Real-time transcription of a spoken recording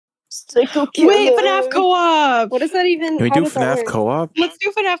Psycho killer. Wait, FNAF co-op! What does that even? Can we how do does that FNAF work? co-op? Let's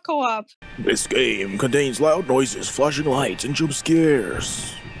do FNAF co-op. This game contains loud noises, flashing lights, and jump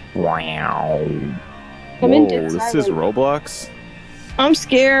scares. Wow. I'm in Whoa, Dead this is Silent. Roblox? I'm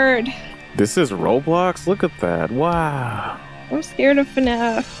scared. This is Roblox? Look at that. Wow. I'm scared of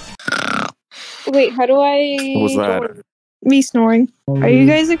FNAF. Wait, how do I? What was that? Me snoring. Are you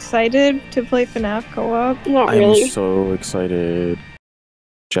guys excited to play FNAF co-op? Not I'm really. so excited.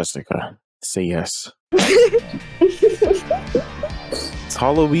 Jessica, say yes. It's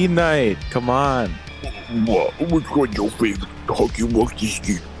Halloween night. Come on. Which one's your favorite? Hockey Wonky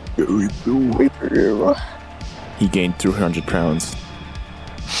Ski? He gained 200 pounds.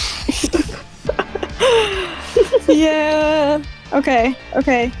 Yeah. Okay.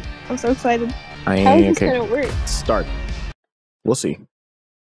 Okay. I'm so excited. How is this Okay. gonna work? Start. We'll see.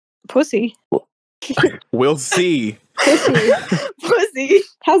 Pussy. We'll see. Pussy. Pussy.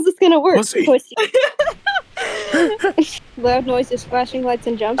 How's this gonna work? Pussy. Loud noises, flashing lights,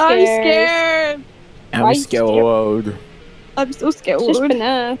 and jump I'm scares. scared. I'm Why you scared. I'm so scared. It's just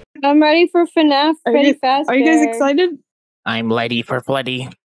FNAF. I'm ready for FNAF. Are Freddy you- Fazbear. Are you guys excited? I'm ready for Freddy.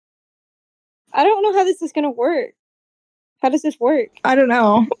 I don't know how this is gonna work. How does this work? I don't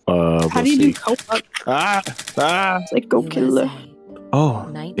know. How How do you do co-op? Ah! Ah! Psycho killer.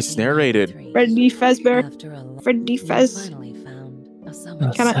 Oh, it's narrated. Freddy Fazbear. Freddy Faz.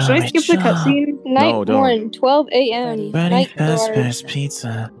 Should I skip the cutscene? Night don't. 1, 12 a.m. Freddy Night guard. Fazbear's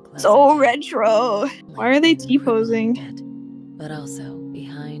Pizza. So retro. Why are they T-posing? But also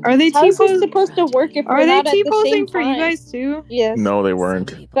behind. Are they How is this T-posing? supposed to work if Are we're they not at the T-posing same for you time? guys too? Yes. No, they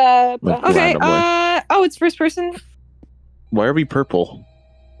weren't. But Like, Okay. randomly. Oh, it's first person. Why are we purple?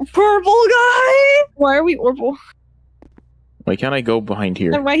 Purple guy. Why are we Orble? Why can't I go behind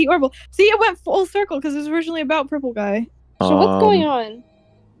here? And why he Orble? See, it went full circle because it was originally about purple guy. So what's going on?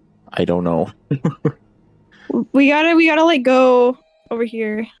 I don't know. We gotta like go over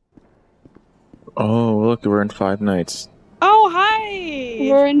here. Oh, look, we're in Five Nights. Oh, hi.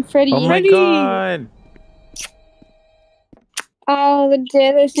 We're in Freddy. Oh my Freddy. god! Oh, the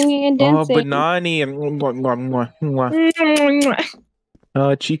day they're singing and Oh, dancing. Banani and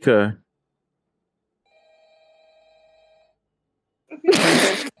Chica.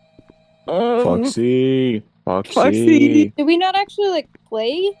 Foxy. Foxy. Did we not actually like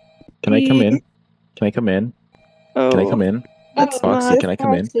play? Can I come in? Can I come in? Oh, Can I come in? That's Foxy, not can I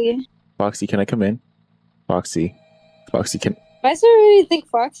come in? Foxy. Foxy, can I come in? Foxy. Foxy, can... I still really think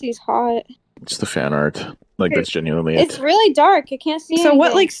Foxy's hot. It's the fan art. Like, that's genuinely It's it. really dark. I can't see So what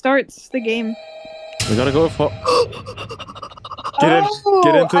anything. like starts the game? We gotta go... Get in!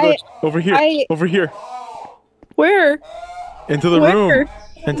 Get into the... Over here! I- Over here! Where? Into the Where? room!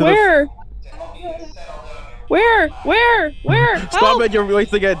 Into Where? Where? Where? the... Stop it! You're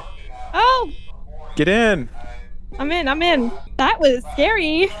wasting it! Oh, Get in! I'm in. That was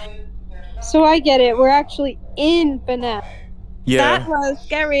scary. So I get it. We're actually in FNAF. Yeah. That was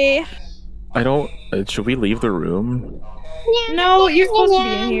scary. I don't... should we leave the room? No, you're supposed to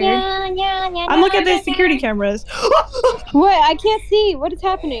be in here. I'm looking at the security cameras. What? I can't see. What is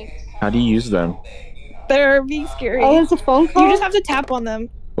happening? How do you use them? They're being scary. Oh, there's a phone call? You just have to tap on them.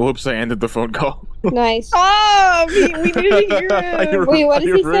 Whoops, I ended the phone call. Nice. Oh, we needed to hear him. Wait, what does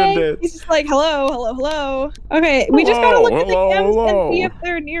he ruined say? it. He's just like, hello. Okay, we just gotta look at the cams and see if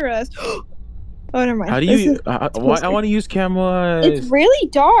they're near us. Oh, never mind. How do This you... is- I want to use cameras. It's really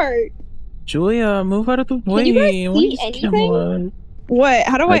dark. Julia, move out of the way. you guys I wanna see use anything? cameras. What?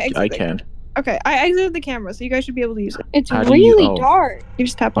 How do I exit I the- can. Okay, I exited the camera, so you guys should be able to use it. It's How do you- really oh. dark. You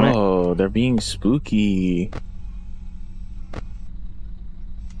just tap on it. Oh, they're being spooky.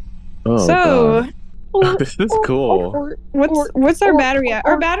 Oh, So, God. This is cool. what's our battery at?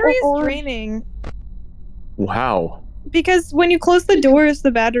 Our battery is draining. Wow. Because when you close the doors,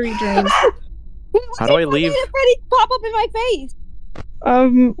 the battery drains. How do I leave? Freddy pop up in my face.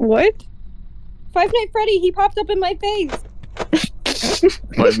 What? Five Nights Freddy, he popped up in my face.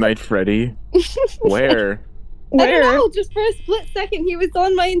 Five Nights Freddy? Where? I don't Where? know, just for a split second, he was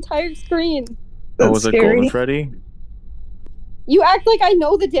on my entire screen. Oh, That's was it scary. Golden Freddy? You act like I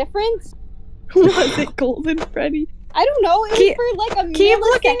know the difference? Was it Golden Freddy? I don't know, it Keep- was for like a millisecond. Keep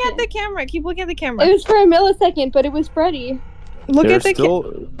looking at the camera. Keep looking at the camera. It was for a millisecond, but it was Freddy. Look They're at the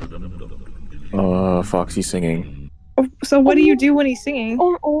still... Foxy singing. So what do you do when he's singing?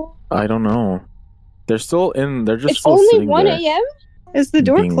 I don't know. They're still in... They're just It's still only sitting 1 there. a.m.? Is the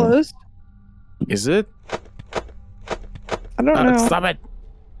door Bing. closed? Is it? I don't know. Stop it!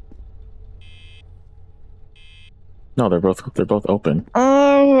 No, they're both open.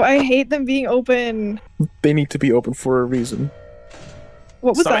 Oh, I hate them being open. They need to be open for a reason.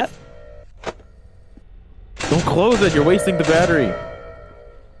 What was Stop that? it. close it. You're wasting the battery.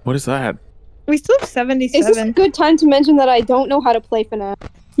 What is that? We still have 77. Is this a good time to mention that I don't know how to play FNAF?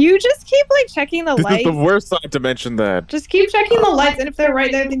 You just keep like checking the This lights. is the worst time to mention that. Just keep checking the lights, and if they're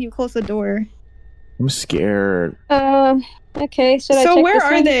right there, then you close the door. I'm scared. Okay, should I check So where this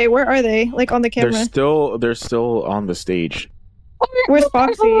are one? they? Where are they? Like on the camera? They're still on the stage. Where's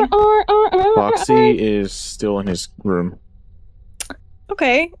Foxy? Foxy is still in his room.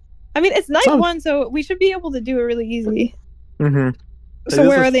 Okay. I mean, it's night Oh. 1, so we should be able to do it really easy. Mm-hmm. So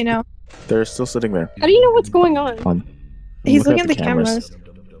where are they now? They're still sitting there. How do you know what's going on? He's Look looking at the cameras.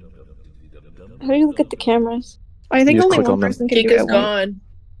 How do you look at the cameras? I think You just only click one on them. person can do Chica's it. gone.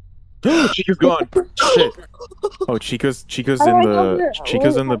 Chica's gone. Shit. Oh, Chica's How do I in know the where-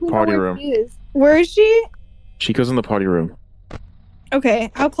 Chica's in the how do I know party where room. she is? Where is she? Chica's in the party room.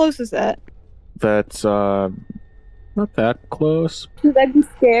 Okay, how close is that? That's not that close. Should I be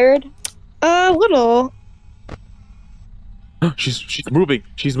scared? A little. She's moving.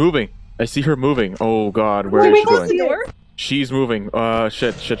 She's moving. I see her moving. Oh God, where Wait, is she close the going? door. She's moving. Shit. Close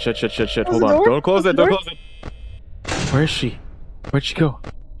Hold the on. door? Don't close it. Close the Don't close it. Where is she? Where'd she go?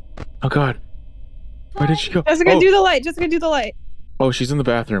 Oh God. Where did she go? Jessica, Oh. do the light. Jessica, do the light. Oh, she's in the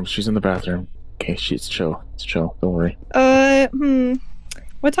bathroom. She's in the bathroom. Okay, she's chill. It's chill. Don't worry.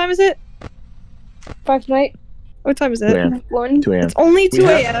 What time is it? 5 night? What time is 2 it? a.m. 1? 2 a.m. It's only 2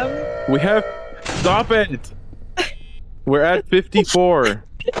 have- a.m. We have. Stop it. We're at 54.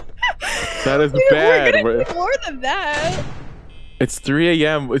 That is We're bad. gonna do more than that. It's 3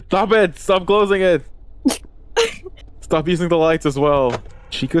 a.m. Stop it. Stop closing it. Stop using the lights as well.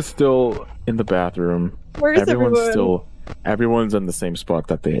 Chica's still in the bathroom. Where is everyone? Everyone's in the same spot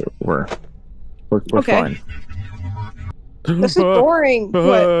that they were. We're Okay. fine. This is boring.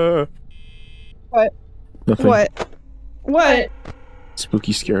 What? What? Nothing. What?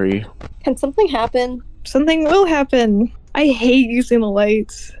 Spooky, scary. Can something happen? Something will happen. I hate using the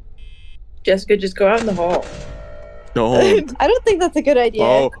lights. Jessica, just go out in the hall. Don't. I don't think that's a good idea.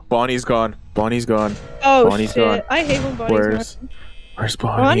 Oh, Bonnie's gone. Bonnie's gone. Oh Bonnie's shit! gone. I hate when Bonnie's Where's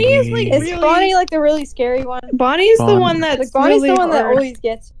Bonnie? Bonnie is, like, Is really- Bonnie like the really scary one? Bonnie's the Bonnie. one that's Like Bonnie's really the one that hard. always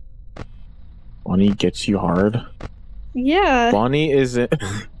gets. Bonnie gets you hard. Yeah. Bonnie is in.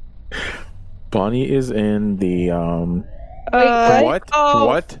 Bonnie is in the Wait, What? Oh,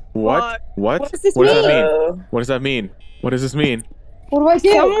 What? fuck. What? does this What does that mean? mean? What does that mean? What does this mean? What do I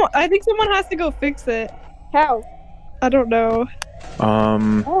do? I think someone has to go fix it. How? I don't know. I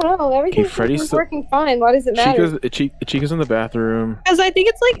don't know. Everything's Freddy's still- working fine. Why does it matter? Chica's in the bathroom. Because I think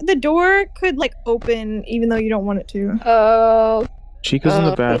it's like the door could like open even though you don't want it to. Oh. Chica's in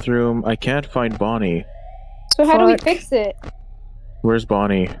the bathroom. I can't find Bonnie. So how do we Fuck. fix it? Where's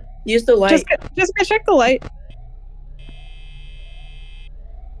Bonnie? Use the light. Just go check the light.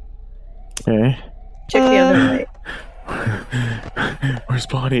 Okay. Check the other light. Where's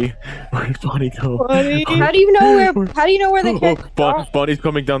Bonnie? Where'd Bonnie go? Bonnie. How do you know where? How do you know where the cat? Bonnie's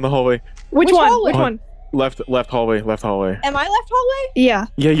coming down the hallway. Which Which one? hallway? Which one? Left hallway. Left hallway. Am I left hallway? Yeah.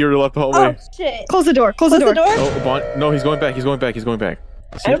 Yeah, you're left hallway. Oh shit! Close the door. Close the door. Oh, no, he's going back. He's going back. See,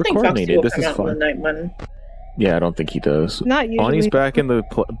 I don't think we're Foxy coordinated. will This come is out in the fun. night one. Yeah, I don't think he does. Not usually.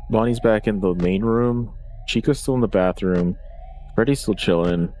 Bonnie's back in the main room. Chica's still in the bathroom. Freddy's still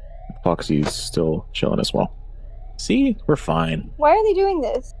chilling. Foxy's still chilling as well. See, we're fine. Why are they doing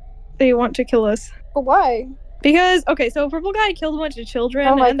this? They want to kill us. But why? Because okay, so Purple Guy killed a bunch of children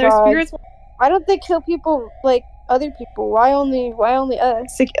Oh my and their God. spirits. Why don't they kill people like other people? Why only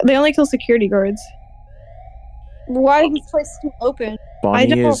us? They only kill security guards. Why is this place still open? Bonnie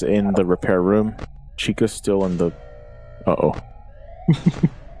don't- is in the repair room. Chica's still in the. Uh-oh.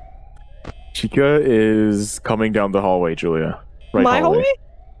 Chica is coming down the hallway, Julia. Right My hallway?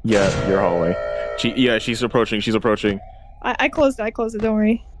 Yeah, your hallway. She's approaching. She's approaching. I closed it. I closed it. Don't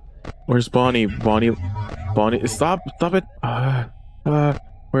worry. Where's Bonnie? Bonnie, stop it.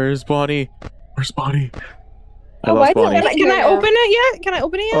 Where's Bonnie? Where's Bonnie? I Oh, lost why Bonnie. did I- Can I open it yet? Can I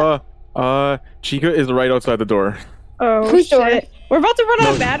open it yet? Chica is right outside the door. Oh Whose door? shit! We're about to run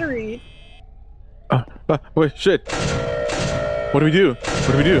out of No. battery. Wait, shit. What do we do?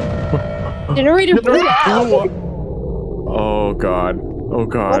 What do we do? Generator blew out. Oh god. Oh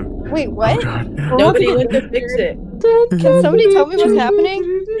god. Wait, Oh what? god. Nobody went to fix it. Can somebody tell me what's happening?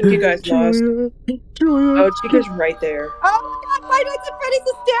 You guys lost. Oh, Chica's right there. Oh my God! Five Nights at Freddy's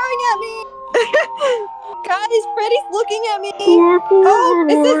is staring at me. Guys, Freddy's looking at me. Oh,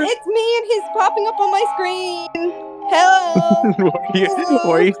 it says it's me, and he's popping up on my screen. Hello.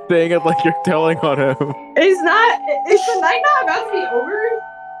 Why are you saying it like you're telling on him? Is the night not about to be over?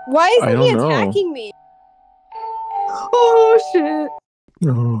 Why I isn't he don't know. attacking me? Oh shit!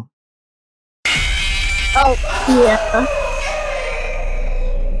 No. Oh, yeah.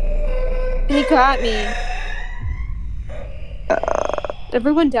 He got me.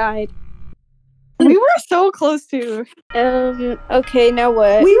 Everyone died. We were so close to. Okay, now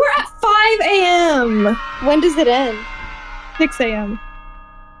what? We were at 5 a.m. When does it end? 6 a.m.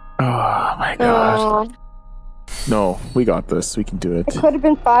 Oh my gosh. Oh, No, we got this. We can do it. it could have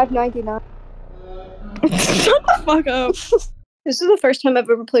been $5.99. Shut the fuck up. This is the first time I've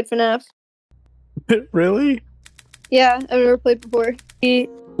ever played FNAF. Really? Yeah, I've never played before.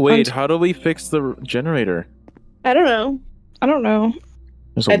 Wait, how do we fix the generator? I don't know. I don't know.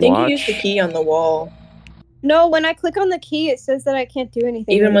 There's a I think watch. you used the key on the wall. No, when I click on the key, it says that I can't do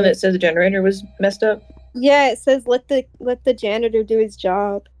anything. Even with when it says the generator was messed up. Yeah, it says let the janitor do his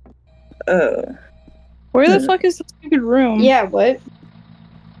job. Where the fuck is the stupid room? Yeah, what?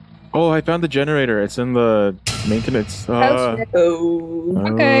 Oh, I found the generator. It's in the maintenance. Oh, shit. Oh.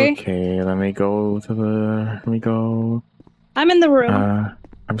 Okay. Okay, let me go to the. Let me go. I'm in the room.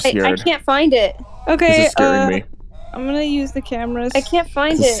 I'm scared. I can't find it. Okay, This is scaring me. I'm gonna use the cameras. I can't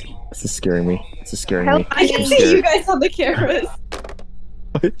find This it. is scaring me. This is scaring Help me. I can I'm see scared. you guys on the cameras.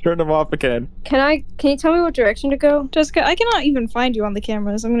 Turn them off again. Can you tell me what direction to go? Jessica, I cannot even find you on the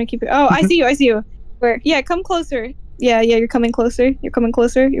cameras. I'm gonna keep it. Oh, I see you. I see you. Where? Yeah, come closer. Yeah, you're coming closer. You're coming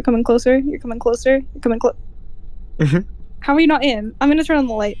closer. You're coming closer. You're coming closer. You're coming close. Mhm. How are you not in? I'm gonna turn on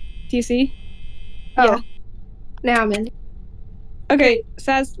the light. Do you see? Oh. Yeah. Now I'm in. Okay,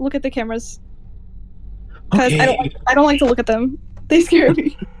 Saz, look at the cameras. Because Okay. I don't like to look at them. They scare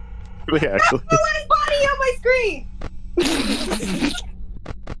me. Yeah, actually. his body on my screen.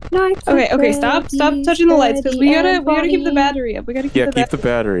 Okay, stop touching the lights because we gotta keep the battery up. We gotta keep Yeah, the keep the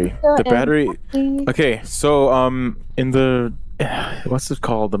battery. The battery. Okay, so in the what's it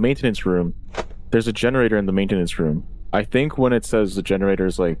called? The maintenance room. There's a generator in the maintenance room. I think when it says the generator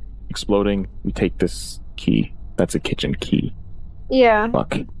is like exploding, we take this key. That's a kitchen key. Yeah,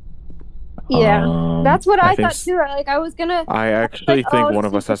 Fuck. yeah. That's what I think thought too. I was gonna. I actually like, think oh, one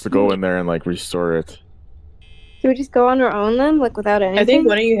of this us has to go is- in there and like restore it. Do we just go on our own then, like without anything? I think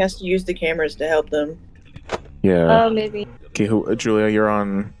one of you has to use the cameras to help them. Yeah. Oh, maybe. Okay, Julia, you're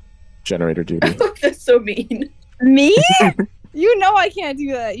on generator duty. That's so mean. Me? You know I can't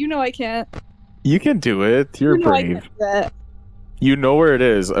do that. You know I can't. You can do it. You're You know I brave. can't do that. You know where it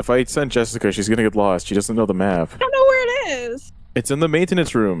is. If I send Jessica, she's gonna get lost. She doesn't know the map. I don't know where it is. It's in the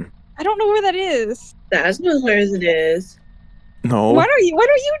maintenance room. I don't know where that is. That's not where it is. No. Why don't you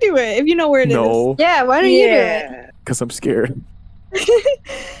do it if you know where it is? No, Yeah, why don't you do it? because I'm scared.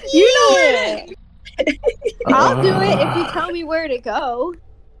 You know where it is. I'll do it if you tell me where to go.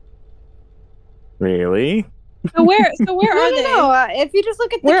 Really? So where are they? No, if you just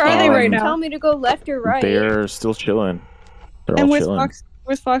look at the Where are they camera right and now? tell me to go left or right. They're still chilling. They're And all where's chilling.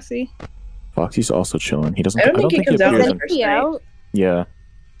 Where's Foxy? Foxy's also chilling. He doesn't. I don't think he comes out appears Is on in- the first anybody night. out? Yeah.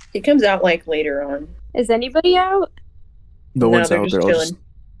 It comes out like later on. Is anybody out? No one's they're out just there. chilling.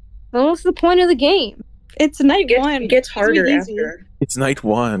 Then what's the point of the game? It's night It one. gets It's gonna be harder easy. after. It's night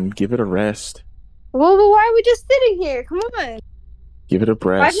one. Give it a rest. Well, but why are we just sitting here? Come on. Give it a Five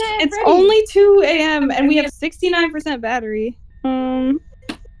breast. Nights at It's Freddy's. only 2 a.m. and we have 69% battery.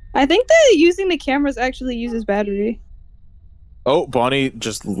 I think that using the cameras actually uses battery. Oh, Bonnie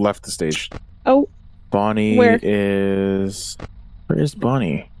just left the stage. Oh, Bonnie Where? is. Where is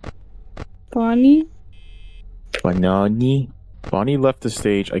Bonnie? Bonnie. Bonnie. Bonnie left the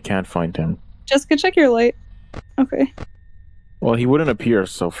stage. I can't find him. Jessica, check your light. Okay. Well, he wouldn't appear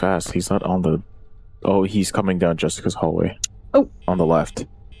so fast. He's not on the. Oh, he's coming down Jessica's hallway. Oh. On the left.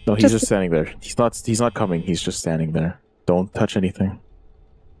 No, he's Just- just standing there. He's not coming. He's just standing there. Don't touch anything.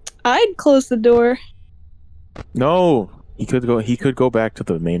 I'd close the door, No, he could go. He could go back to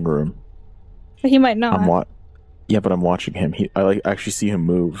the main room. but he might not. Yeah, but I'm watching him. I actually see him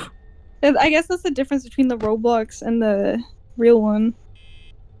move. I guess that's the difference between the Roblox and the real one.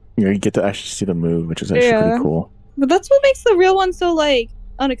 You know, you get to actually see them move, which is actually Yeah. pretty cool. But that's what makes the real one so, like,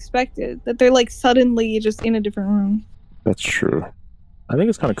 unexpected. That they're, like, suddenly just in a different room. That's true. I think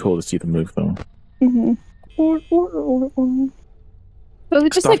it's kind of cool to see them move, though. Mm-hmm. Was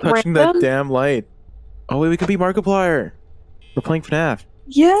it just Stop like touching random? that damn light. Oh wait, we could be Markiplier. We're playing FNAF.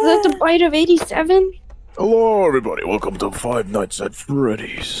 Yeah. Is that the bite of 87? Hello, everybody. Welcome to Five Nights at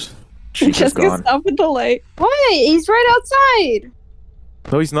Freddy's. Chica's Jessica, gone. stop with the light. What? He's right outside.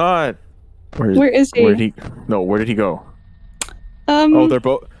 No, he's not. Where is he? Where did he? No, where did he go? Oh, they're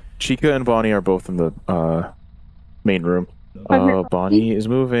both. Chica and Bonnie are both in the main room. Bonnie is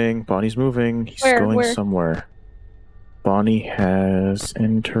moving. Bonnie's moving. He's Where? going Where? somewhere. Bonnie has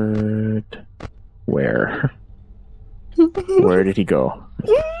entered. Where? Where did he go?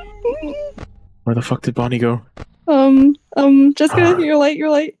 Where the fuck did Bonnie go? Jessica, your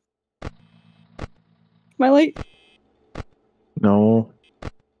light. My light. No.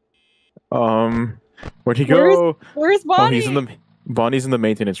 Where'd he go? Where's Bonnie? Oh, Bonnie's in the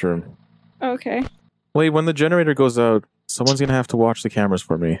maintenance room. Okay. Wait, when the generator goes out, someone's gonna have to watch the cameras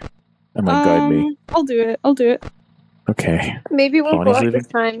for me. And like guide me. I'll do it. Okay. Maybe it won't Bonnie's go out leaving? this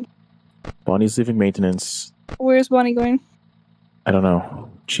time. Bonnie's leaving maintenance. Where's Bonnie going? I don't know.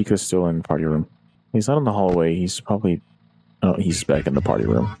 Chica's still in the party room. He's not in the hallway. He's probably... Oh, he's back in the party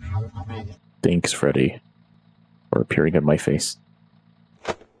room. Thanks, Freddy. For appearing in my face.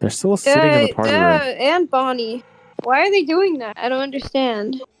 They're still sitting in the party room. And Bonnie. Why are they doing that? I don't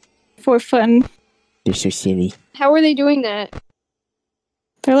understand. For fun. They're so silly. How are they doing that?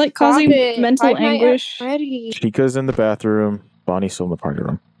 They're like causing Stop it. mental Find my anguish. Freddy. Chica's in the bathroom. Bonnie's still in the party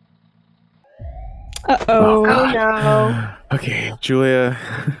room. Uh-oh. Oh no. Okay, Julia.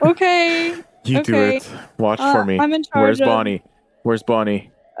 Okay. You do Okay. it. Watch for me. I'm in charge. Where's Bonnie? Where's Bonnie?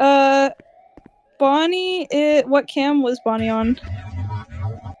 Bonnie. What cam was Bonnie on?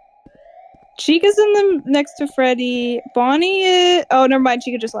 Chica's in the next to Freddy. Bonnie. Oh, never mind.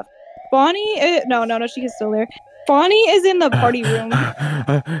 Chica just left. Bonnie. No. Chica's still there. Bonnie is in the party room.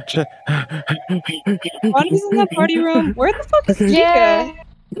 Bonnie's in the party room. Where the fuck is Chica? Yeah.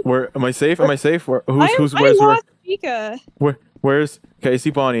 Where am I safe? Am I safe? Where's I lost Chica. Where's? Okay, I see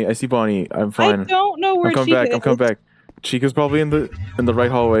Bonnie. I'm fine. I don't know where I'm coming Chica back. is. I'm coming back. Chica's probably in the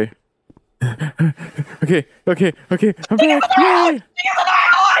right hallway. Okay. I'm back. Yay!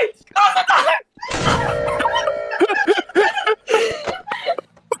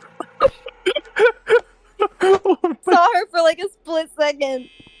 Saw her for like a split second.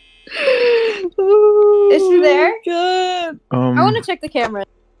 Is she there? Good. I want to check the camera.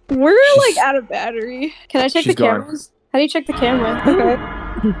 We're She's- like out of battery. Can I check the She's gone. cameras? How do you check the camera? Okay.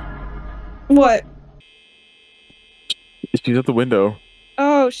 What? She's at the window.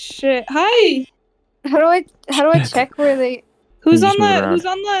 Oh shit. Hi. How do I check where they? Who's Just on move the? around. Who's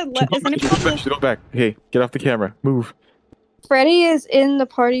on the? Is anyone on the? She's going back. Hey, get off the camera. Move. Freddy is in the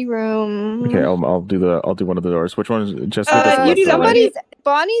party room. Okay, I'll do one of the doors. Which one is Jessica? does the you left do that door, one. right?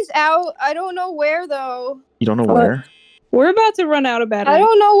 Bonnie's out. I don't know where though. You don't know where? We're about to run out of battery. I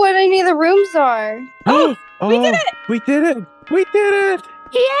don't know what any of the rooms are. Oh, we did it! We did it! We did it!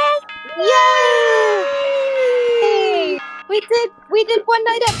 Yay! We did one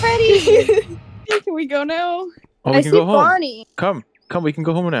night at Freddy's. Can we go now? Oh, I we see can go home. Bonnie. Come, we can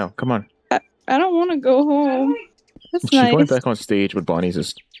go home now. Come on. I don't want to go home. That's She's nice. going back on stage, but Bonnie's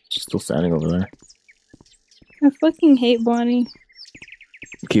just still standing over there. I fucking hate Bonnie.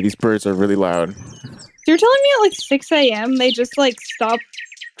 Okay, these birds are really loud. You're telling me at like 6 a.m. they just like stop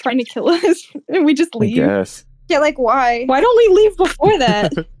trying to kill us and we just I leave? guess. Yeah, like why? Why don't we leave before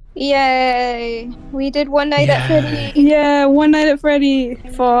that? Yay! We did one night at Freddy's. Yeah, one night at Freddy.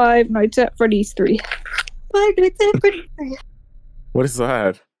 5 nights at Freddy's 3. 5 nights at Freddy's. What is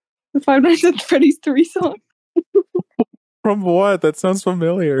that? The 5 nights at Freddy's 3 song. From what? That sounds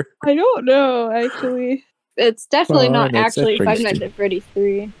familiar. I don't know, actually. It's definitely Five not Nights at actually Five Freddy's Nights 3. at Freddy's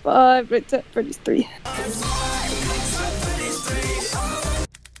 3. 5 nights at Freddy's 3.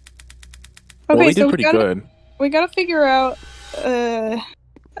 Well, Okay, we so did pretty good. we gotta figure out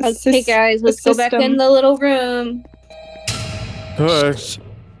Hey guys, let's go back in the little room. Hush.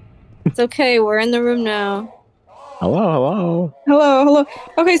 It's okay, we're in the room now. Hello. Hello.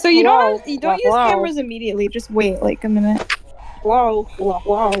 Okay, so you Hello. don't use Hello. cameras immediately. Just wait like a minute. Whoa.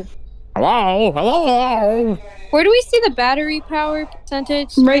 Hello. Where do we see the battery power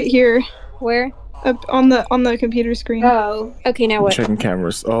percentage? Right here, Where? up on the computer screen. Oh. Okay, now what? Checking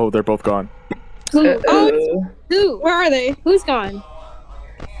cameras. Oh, they're both gone. Who? Who? Where are they? Who's gone?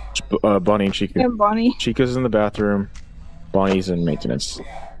 Bonnie and Chica. And Bonnie. Chica's in the bathroom. Bonnie's in maintenance.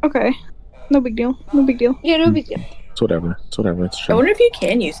 Okay, no big deal. Yeah, no big deal. It's whatever. It's I true. wonder if you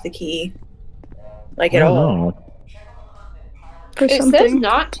can use the key. Like I at don't all. know. For It says something.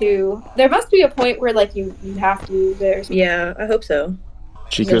 not to. There must be a point where like you have to use it. Yeah, I hope so.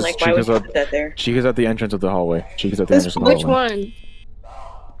 Chica's Like, why would you at put that there? Chica's at the entrance of the hallway. Chica's at the This- entrance of the Which hallway. one?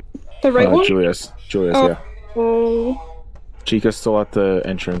 The right one. Julius, Oh. yeah. Oh. Chica's still at the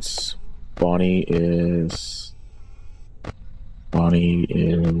entrance. Bonnie is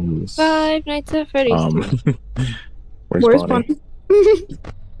 5 Nights at Freddy's. Where's Bonnie?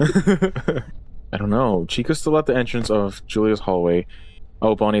 I don't know. Chica's still at the entrance of Julia's hallway.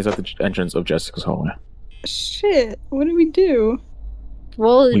 Oh, Bonnie's at the entrance of Jessica's hallway. Shit. What do we do?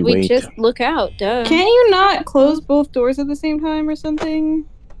 Well, We we wait. just look out, duh. Can't you not close both doors at the same time or something?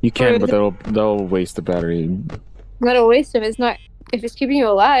 You can, but that'll waste the battery. Not a waste of it. It's not if it's keeping you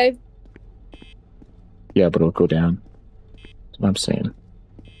alive. Yeah, but it'll go down. That's what I'm saying.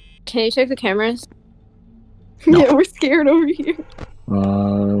 Can you check the cameras? No. Yeah, we're scared over here.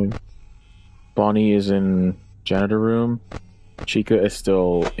 Bonnie is in janitor room. Chica is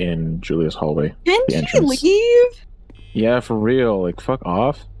still in Julia's hallway. Can The she entrance. leave? Yeah, for real. Like, fuck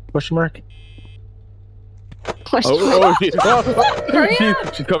off? Question mark? Question Oh, Hurry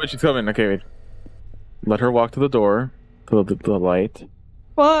up! she's coming. She's coming. Okay, wait. Let her walk to the door. To the light.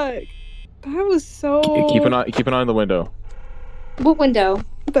 Fuck. That was so. Keep an eye on the window. What window?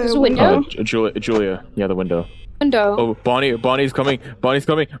 There's a Oh. window? Julia. Yeah, the window. Window. Oh, Bonnie's coming. Bonnie's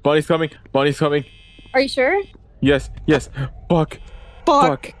coming. Are you sure? Yes. Fuck.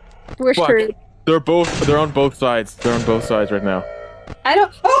 Fuck. We're Fuck. screwed. They're on both sides. They're on both sides right now. I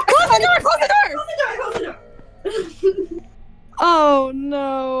don't. Oh, close the door! Oh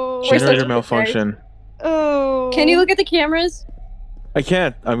no. Where's Generator the- malfunction. Oh. Can you look at the cameras? I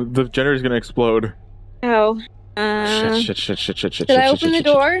can't. The generator's gonna explode. Oh. Shit. Should I open the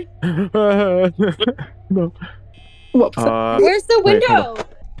door? No. Whoops. Where's the wait, hold window?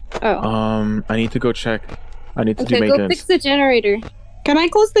 Oh. I need to go check. I need to do Okay, go maintenance. fix the generator. Can I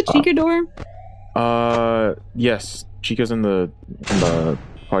close the Chica door? Yes. Chica's in the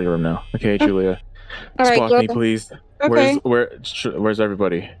party room now. Okay, Julia. Alright, Spot go. me, please. Okay. Where's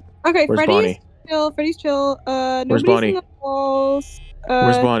everybody? Okay, Where's Freddy's Bonnie? chill. Freddy's chill. Nobody's Bonnie? in the walls.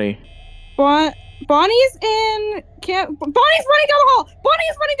 Where's Bonnie? Bonnie's in camp. Bonnie's running down the hall. Bonnie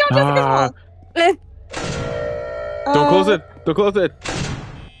is running down Jessica's hall. Don't close it. Don't close it.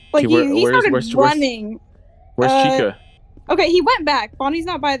 Like Okay, he started running. Where's Chica? Okay, he went back. Bonnie's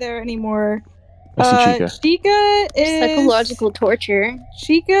not by there anymore. I see Chica. Chica is Psychological torture.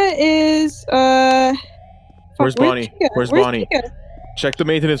 Chica is Where's Bonnie? Chica? Where's Bonnie? Chica? Check the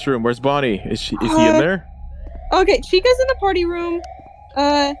maintenance room. Where's Bonnie? Is he in there? Okay, Chica's in the party room.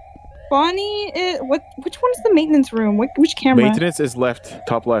 Bonnie is which one's the maintenance room? Which camera? Maintenance is left,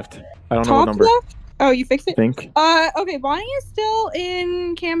 top left. I don't know what Top number. left? Oh, you fixed it? Think. Okay, Bonnie is still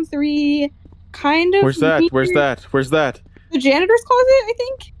in cam 3. Kind of. Where's that? near Where's that? Where's that? The janitor's closet, I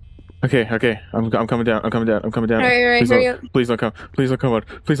think. Okay. I'm coming down. I'm coming down. Alright, Please hurry don't, up. please don't come. Please don't come out.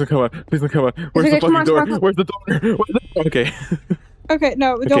 Please don't come out. Please don't come out. Where's Okay, the come fucking on, door? come on. Where's the door? Okay. Okay,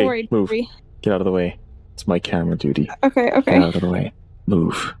 no, don't Okay, worry. Don't move. worry. Get out of the way. It's my camera duty. Okay. Get out of the way.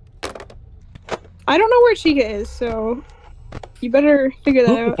 Move. I don't know where Chica is, so you better figure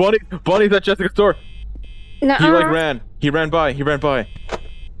that out. Bonnie's at Jessica's door. Nuh-uh. He ran. He ran by.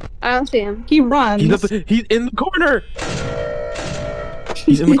 I don't see him. He runs. He's in the corner.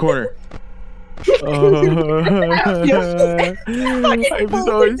 He's in the corner. I'm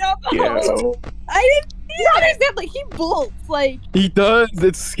so scared. I didn't understand. Like he bolts. Like He does.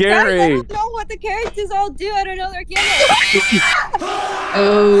 It's Guys, I scary. don't know what the characters all do. I don't know their gimmicks.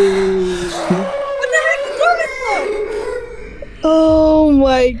 Oh. What the heck? The door is closed. oh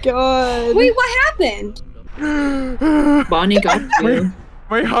my god. Wait, what happened? Bonnie got you.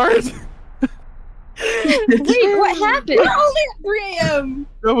 My heart. Wait, what happened? We're only at 3 a.m.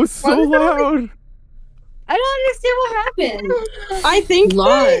 That was so Why was that loud. I don't understand what happened. I think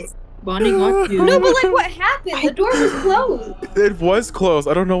Lost. Bonnie got you. No, but like, what happened? The door was closed. It was close.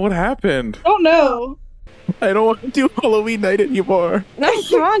 I don't know what happened. I don't know. I don't want to do Halloween night anymore. No,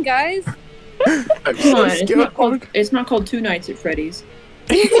 come on, guys. I'm Come so on, scared. it's not called 2 nights at Freddy's.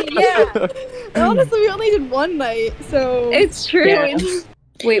 Yeah, Honestly, we only did one night, so. it's true. Yeah.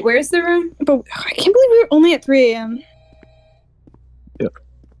 Wait, where's the room? But I can't believe we were only at 3 a.m.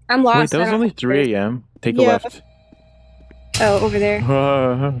 I'm lost. Wait, that I was don't- only 3 a.m. Take a Yeah. left. Oh, over there.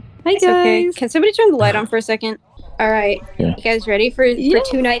 Hi It's okay. Can somebody turn the light on for a second? All right. Yeah. You guys ready for Yeah.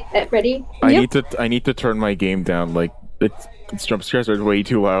 2 nights at Freddy? I need to turn my game down. Like it's jump scares are way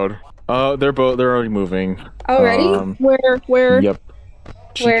too loud. They're already moving. Already? Where? Yep.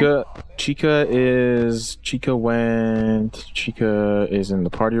 Chica is in the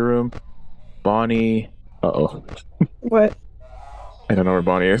party room. Bonnie. Uh-oh. What? I don't know where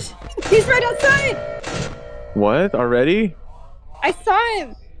Bonnie is. He's right outside. What? Already? I saw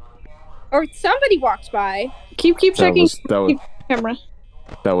him. Or somebody walked by. Keep checking That was camera.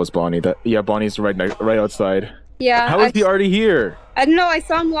 that was Bonnie. Bonnie's right outside. Yeah. How is he already here? I don't know. I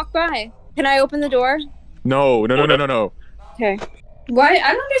saw him walk by. Can I open the door? No. Okay. Why?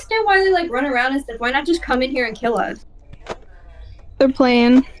 I don't understand why they like run around and stuff. Why not just come in here and kill us? They're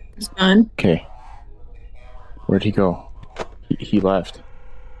playing. It's fun. Okay. Where'd he go? He left.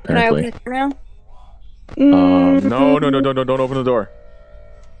 Can I open Apparently. the door now? No, don't open the door.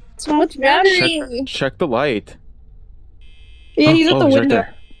 So much battery. Check the light. Yeah, he's at the he's right window.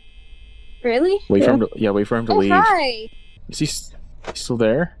 there. Really? Wait for him to leave. Oh, hi. Is he still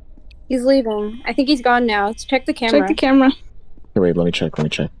there? He's leaving. I think he's gone now. Let's check the camera. Check the camera. Okay, wait, let me check. And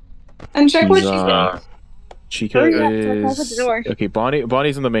check what she's She's, doing. Chica Hurry up, so I can open is... the door. Okay,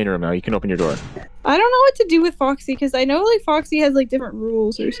 Bonnie's in the main room now. You can open your door. I don't know what to do with Foxy because I know like Foxy has like different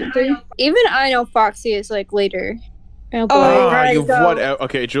rules or something. Even I know Foxy is like later. Oh boy. Oh, Alright, you so- what?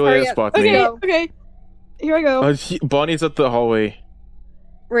 Okay, Julia Hurry up. spot Okay, me. Go. okay. Here I go. Bonnie's at the hallway.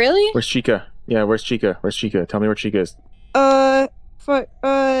 Really? Where's Chica? Yeah, where's Chica? Tell me where Chica is. Fuck.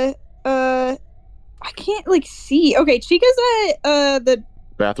 I can't like see. Okay, Chica's at the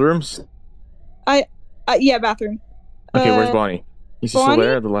Bathrooms? yeah, bathroom. Okay, where's Bonnie? Is she still Bonnie?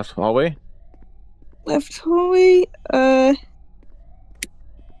 there at the left hallway? Left hallway.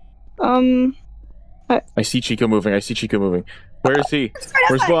 I see Chica moving. Where is he?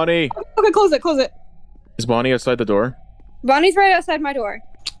 Where's Bonnie? Okay, close it. Is Bonnie outside the door? Bonnie's right outside my door.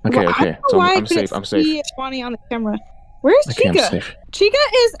 Okay, Well, I okay. don't know So why I I'm couldn't safe. I'm safe. see Bonnie on the camera. Where's Okay, I'm Chica? safe. Chica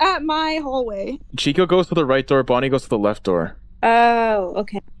is at my hallway. Chica goes to the right door. Bonnie goes to the left door. Oh,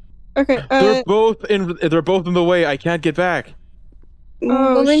 okay. Okay. They're both in the way. I can't get back.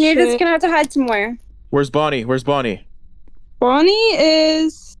 Well, then you're just shit. gonna have to hide somewhere. Where's Bonnie? Bonnie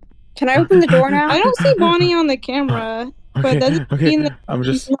is. Can I open the door now? I don't see Bonnie on the camera, but Okay, doesn't okay. mean that I'm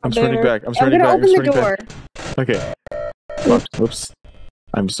she's not sprinting there. back. I'm gonna open the door. Okay. Whoops.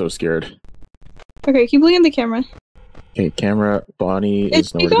 I'm so scared. Okay, keep looking at the camera. Okay, camera. Bonnie Is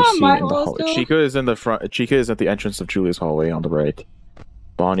is nowhere Chica to be on seen my in the hall hallway. still? Chica is in the front. Chica is at the entrance of Julia's hallway on the right.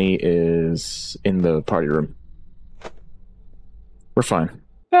 Bonnie is in the party room. We're fine.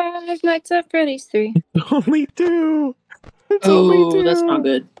 Five Nights at Freddy's 3. Only two. It's only Oh, two. that's not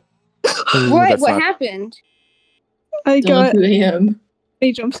good. Ooh, What? that's What not- happened? I got 2 a.m.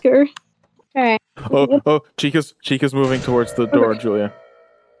 a jump scare. Alright. Oh, Chica's moving towards the door, Okay. Julia.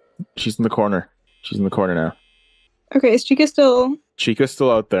 She's in the corner. Now. Okay, is Chica still? Chica's still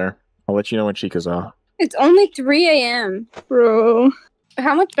out there. I'll let you know when Chica's out. It's only 3 a.m. Bro,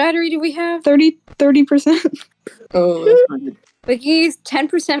 How much battery do we have? 30%. Oh, that's not good. We can use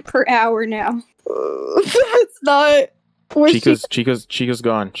 10% per hour now. That's not. Where's Chica's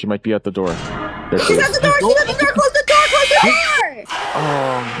gone. She might be at the door. There she She's is. at the door! She's at the door! Close the door! Close the door!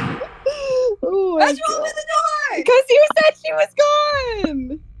 Oh Why'd you open the door? Because you said she was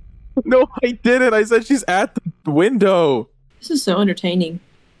gone. No, I didn't. I said she's at the window. This is so entertaining.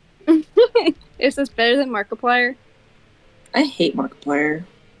 Is this better than Markiplier? I hate Markiplier.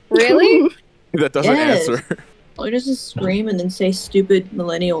 Really? That doesn't Yes. answer. All he does is scream and then say stupid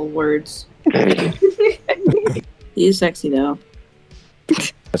millennial words. He is sexy though.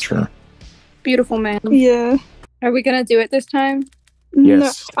 That's true. Beautiful man. Yeah. Are we gonna do it this time?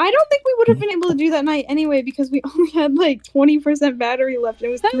 Yes. No, I don't think we would have been able to do that night anyway because we only had like 20% battery left. And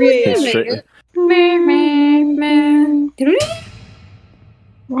it was That 3 was a.m. It's good. straight-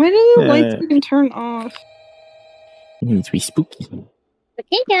 Why do the Yeah. lights even turn off? It needs to be spooky.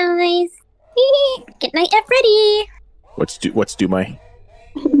 Okay, guys. Good night at Freddy. What's do my?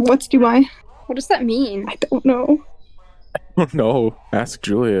 What's Dubai? What does that mean? I don't know. Oh no! Ask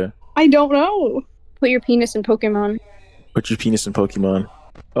Julia. I don't know. Put your penis in Pokemon. Put your penis in Pokemon.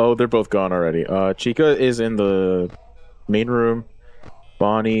 Oh, they're both gone already. Chica is in the main room.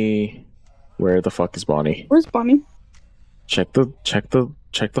 Bonnie, where the fuck is Bonnie? Where's Bonnie? Check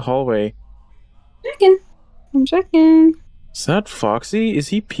the hallway. Chicken. I'm checking. Is that Foxy? Is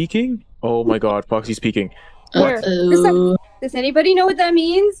he peeking? Oh my god, Foxy's peeking. Where? Uh-oh. Does anybody know what that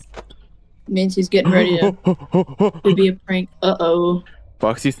means? Means he's getting ready to be a prank. Uh-oh.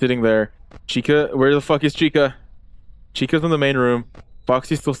 Foxy's sitting there. Chica, where the fuck is Chica? Chica's in the main room.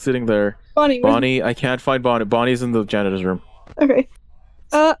 Foxy's still sitting there. Bonnie. where's- Bonnie, I can't find Bonnie. Bonnie's in the janitor's room. Okay.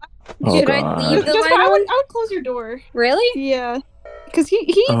 Oh Should I god. leave the light I on? would close your door. Really? Yeah. Because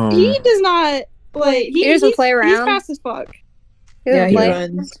he Um, does not like He doesn't play He's around? fast as fuck. Yeah, he Like-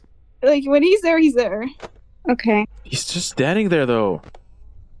 runs. Like when he's there, he's there. Okay. He's just standing there though.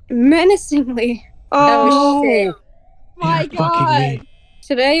 Menacingly. Oh, shit. my You're fucking god. me.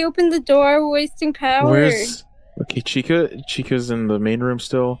 Should I open the door? We're wasting power. Where's Okay, Chica's in the main room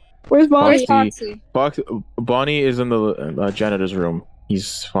still. Where's Bonnie? Where's Foxy? Bonnie is in the janitor's room.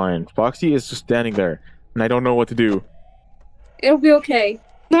 He's fine. Foxy is just standing there, and I don't know what to do. It'll be okay.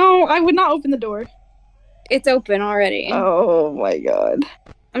 No, I would not open the door. It's open already. Oh my god.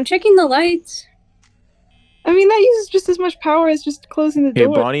 I'm checking the lights. I mean, that uses just as much power as just closing the Okay,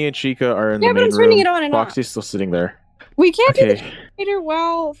 door. Bonnie and Chica are in Yeah, the but main I'm turning room. it on and off. Foxy's still sitting there. We can't do the Okay. generator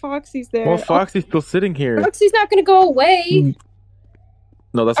while Foxy's there. Well, Foxy's still sitting here. Foxy's not gonna go away.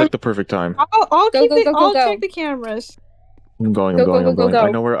 No, that's like the perfect time. I'll Go, keep go, the, go, go, I'll go. check the cameras. I'm going. Go, go, go, go.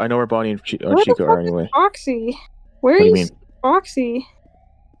 I know where Bonnie and Where the Chica fuck are is anyway. Foxy? Where What do you is mean? Foxy?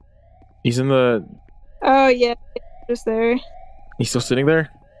 He's in the. Oh yeah, just there. He's still sitting there.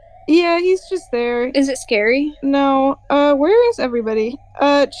 Yeah, he's just there. Is it scary? No. Where is everybody?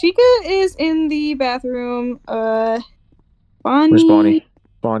 Chica is in the bathroom. Bonnie. Where's Bonnie?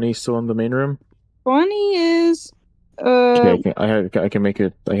 Bonnie's still in the main room. Bonnie is. Okay, I can make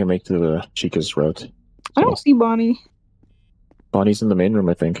it. I can make the Chica's route. I don't see Bonnie. Bonnie's in the main room,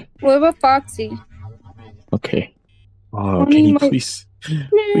 I think. What about Foxy? Okay. Oh, Bonnie can you might- please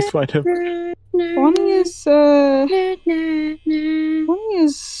find him? Bonnie is. Bonnie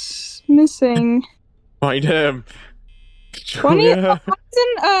is missing. Find him. Bonnie. Julia. Bonnie's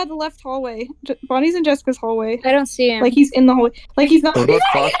in the left hallway. Bonnie's in Jessica's hallway. I don't see him. Like he's in the hallway. Like he's not. What about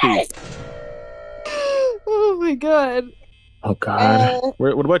Foxy? Oh my god. Oh god.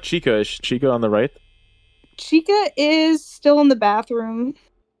 What about Chica? Is Chica on the right? Chica is still in the bathroom.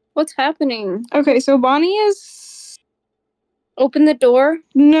 What's happening? Okay, so Bonnie is. Open the door.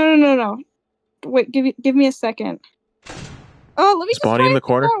 No. Wait, give me a second. Oh, let me Is just Bonnie try in the and figure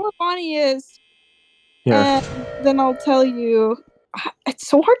corner? out where Bonnie is. Yeah. And then I'll tell you. It's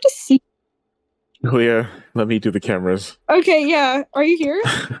so hard to see. Julia, let me do the cameras. Okay, yeah. Are you here?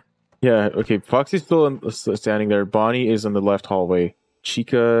 Yeah. Okay. Foxy's still standing there. Bonnie is in the left hallway.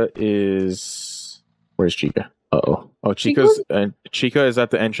 Chica is. Where's Chica? Oh, Chica is at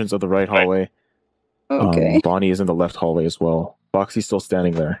the entrance of the right hallway. Okay. Bonnie is in the left hallway as well. Foxy's still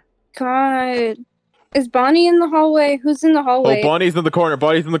standing there. God. Is Bonnie in the hallway? Who's in the hallway? Oh, Bonnie's in the corner.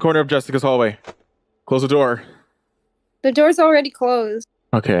 Bonnie's in the corner of Jessica's hallway. Close the door. The door's already closed.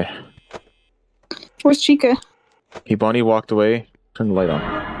 Okay. Where's Chica? Okay, Bonnie walked away. Turn the light on.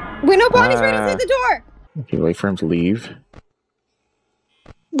 Wait, no, Bonnie's right outside the door. Okay, wait for him to leave.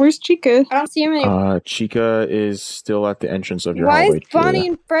 Where's Chica? I don't see him anymore. Chica is still at the entrance of your Why hallway. is Bonnie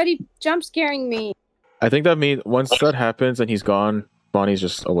Julia. and Freddy jump scaring me? I think that means once that happens and he's gone, Bonnie's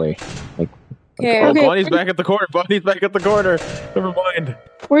just away. Like, Okay. oh, Okay. Bonnie's back at the corner. Bonnie's back at the corner. Never mind.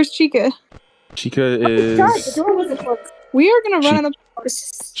 Where's Chica? Chica God, the is. door wasn't closed. We are gonna run out of.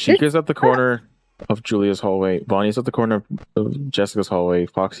 Chica's at the corner of Julia's hallway. Bonnie's at the corner of Jessica's hallway.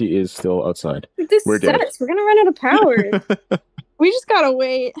 Foxy is still outside. This We're dead. sucks. We're gonna run out of power. We just gotta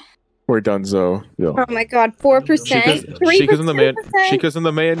wait. We're donezo. Yo. Oh my God, 4%, Chica's in the main. 3%, Chica's in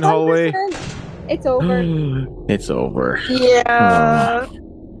the main hallway. 1%. It's over. It's over. Yeah.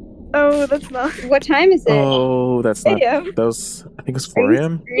 Oh, that's not. What time is it? Oh, that's not. 8 a.m. That was. I think it's 4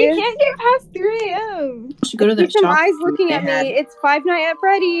 a.m. You can't get past 3 a.m. Should go to their Keep some shop. eyes looking at me. It's Five Nights at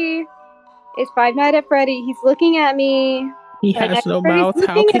Freddy. It's Five Nights at Freddy. He's looking at me. He Five has Nights no at Freddy's mouth.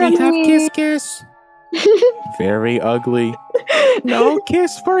 How looking can at he have me. kiss kiss? Very ugly. No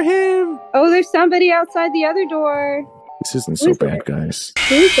kiss for him. Oh, there's somebody outside the other door. This isn't so Who's bad, it? guys.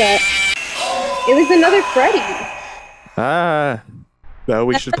 Who's that? It was another Freddy. Ah. Now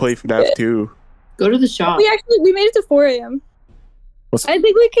we should play FNAF 2. Go to the shop. We made it to 4 a.m. I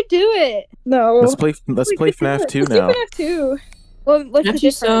think we could do it. No. Let's play FNAF 2 Let's do now. FNAF 2. Well, what's the That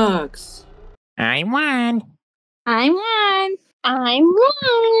difference? sucks. I'm 1. I'm 1. I'm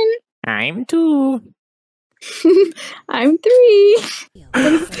 1. I'm 2. I'm 3.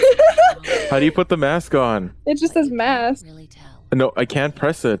 How do you put the mask on? It just says mask. Really tell. No, I can't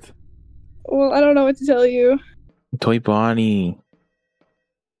press it. Well, I don't know what to tell you. Toy Bonnie.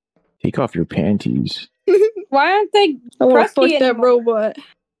 Take off your panties. Why aren't they I want to crusty fuck that anymore? robot.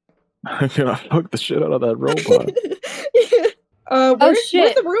 I'm gonna fuck the shit out of that robot. Where's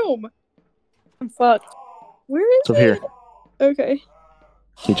shit. the room? I'm fucked. Where is It's over here. Okay.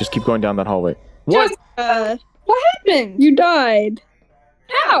 Okay, just keep going down that hallway. What? What happened? You died.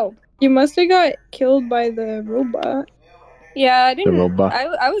 How? You must have got killed by the robot. Yeah, I The didn't. robot.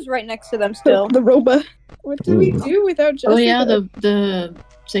 I was right next to them still. The robot. What did we Ooh. do without Jessica? Oh yeah, the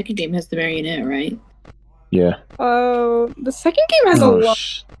second game has the marionette, right? Yeah. Oh, the second game has a lot.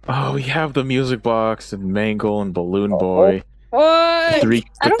 Oh, we have the music box and Mangle and Balloon Boy. What? I The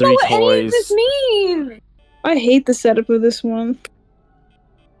don't know three what any of toys. this means. I hate the setup of this one.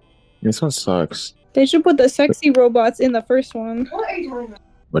 This one sucks. They should put the sexy robots in the first one. What are you talking about?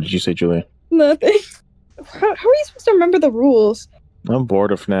 What did you say, Julia? Nothing. How are you supposed to remember the rules? I'm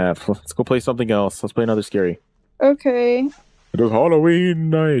bored of FNAF. Let's go play something else. Let's play another scary. Okay. It is Halloween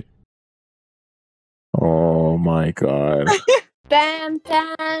night. Oh my god. Bam,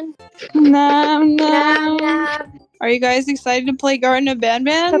 bam, Nom, bam, nom. bam. Are you guys excited to play Garden of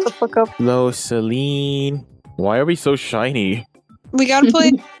Banban? Shut the fuck up. Hello, Celine. Why are we so shiny? We gotta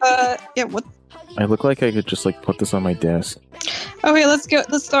play. Yeah. What? I look like I could just like put this on my desk. Okay, let's go.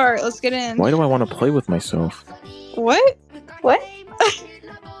 Let's start. Let's get in. Why do I want to play with myself? What? What?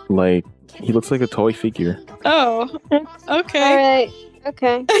 Like, he looks like a toy figure. Oh. Okay. All right.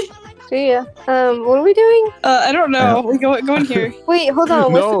 Okay. See ya. What are we doing? I don't know. We go in here. Wait, hold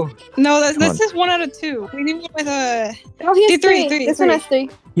on. No. No, that's just 1 out of 2. We need one with Oh, he has three, 3. three, This one has 3.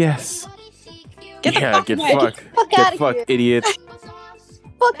 Yes. Get the fuck get away. fucked. Fuck Get out of fucked, here. idiot.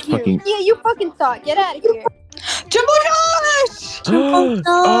 Fuck you. Fucking- Yeah, you fucking thought. Get out of here. Jumbo Josh! Oh,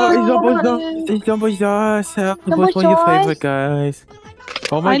 it's Jumbo Josh. What's one of your favorite guys?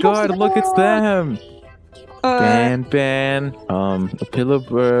 Oh my I don't god, look, it's them. Ben, a pillow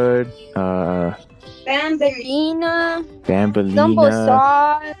bird, Bambalina. Bambalina, Zumbo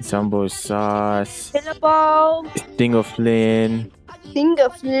sauce. Zumbo sauce, Cinnabon. Stingo Flynn.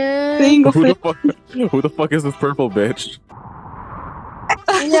 Thingaflu. Who the fuck is this purple bitch?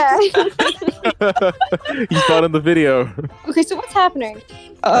 Yeah. You saw it in the video. Okay, so what's happening?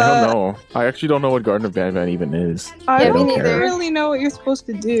 I don't know. I actually don't know what Garden of Banban even is. I Yeah, me don't neither. really know what you're supposed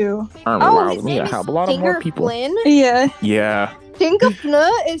to do. His name yeah, is help a lot of Stinger more people. Flynn. Yeah. Yeah, Stingaflu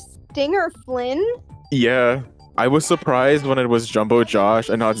is Stinger Flynn. yeah. I was surprised when it was Jumbo Josh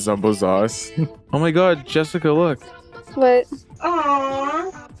and not Zumbo Zoss. Oh my god, Jessica, look. What?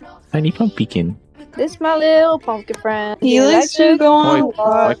 Aww. Tiny pumpkin. This my little pumpkin friend. He likes to go on Oh,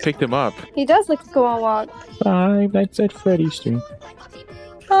 I walks. picked him up. He does like to go on walks. 5 Nights at Freddy's stream.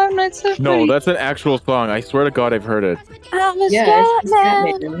 5 Nights at No, Freddy's. that's an actual song. I swear to God, I've heard it. I'm a Yeah, it's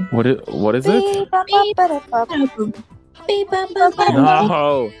Scatman. Scatman. What is it? No. Why do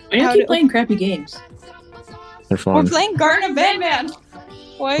you keep playing crappy games? They're We're fun. playing Garden of Banban.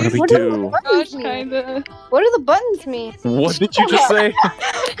 Why What do is we What do? do the buttons Josh mean? kinda... What do the buttons mean? What did you just say?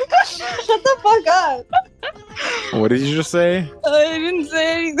 Shut the fuck up. What did you just say? I didn't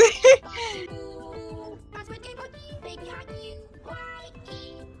say anything.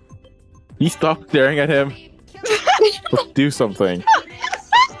 You stop staring at him. Let's do something.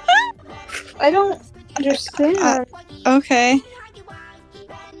 I don't understand. Okay.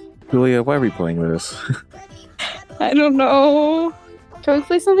 Julia, why are we playing this? I don't know. Can we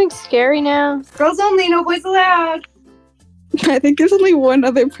play something scary now? Girls only, no boys allowed. I think there's only one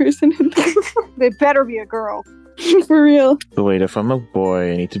other person in there. They better be a girl. For real. So wait, if I'm a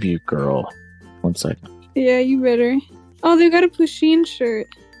boy, I need to be a girl. 1 second. Yeah, you better. Oh, they got a Pusheen shirt.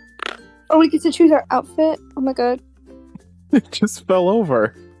 Oh, we get to choose our outfit? Oh my god. It just fell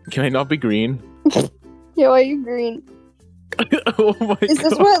over. Can I not be green? Yeah, why are you green? Oh my god. Is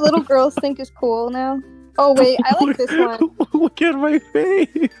this what little girls think is cool now? Oh wait, I like this one. Look at my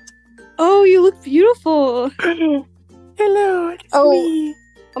face. Oh, you look beautiful. Hello, it's Oh. me,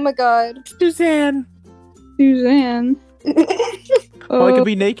 Oh my god. Suzanne. Suzanne. Oh, I could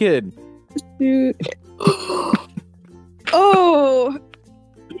be naked. Su- oh.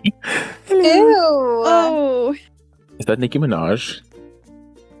 Ew. Oh. Is that Nicki Minaj?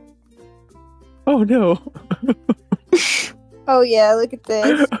 Oh no. Oh yeah, look at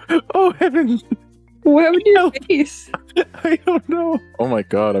this. Oh heavens. What happened to your Help. face? I don't know. Oh my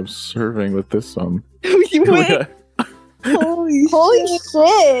god, I'm serving with this You went. Yeah. Holy Holy shit.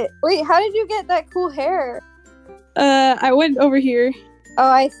 shit. Wait, how did you get that cool hair? I went over here. Oh,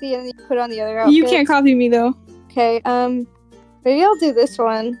 I see, and then you put on the other outfit. You can't copy me though. Okay, maybe I'll do this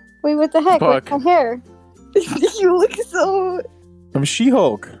one. Wait, what the heck? Fuck. Where's my hair? You look so. I'm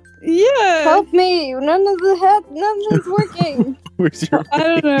She-Hulk. Yeah. Help me! None of it's working. Where's your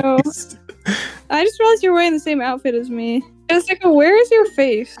I don't know. face? I just realized you're wearing the same outfit as me. Jessica, where is your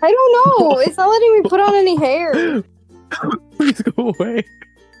face? I don't know. It's not letting me put on any hair. Please go away.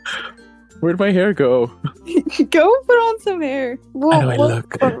 Where'd my hair go? Go put on some hair. Well, How do I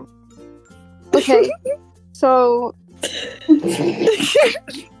look? Okay, so.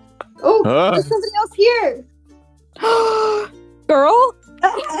 Oh, Huh? there's somebody else here. Girl?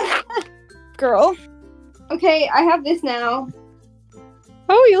 Girl? Okay, I have this now.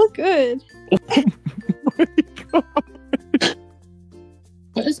 Oh, you look good.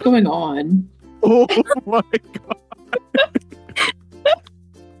 What is going on? Oh my god.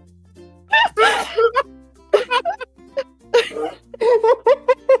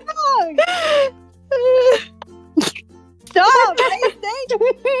 Stop! What are you saying?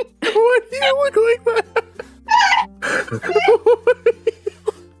 Why do you look like that?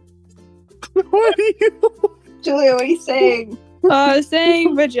 Why do you? Julia, what are you saying?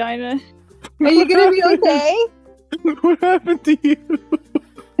 Saying vagina. Are you gonna be okay? What happened to you?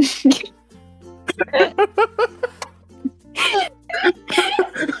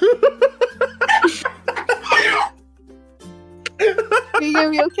 Are you gonna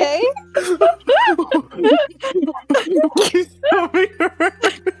be okay? My stomach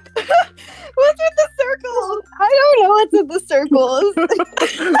hurts. What's with the circles? I don't know what's with the circles.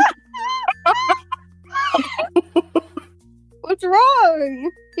 What's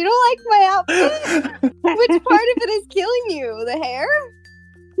wrong? You don't like my outfit? Which part of it is killing you? The hair?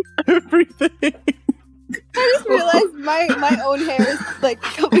 Everything. I just realized my own hair is like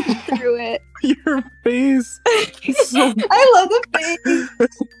coming through it. Your face. So... I love the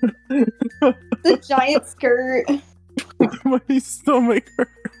face. The giant skirt. My stomach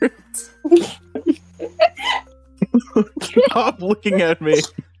hurts. Stop looking at me.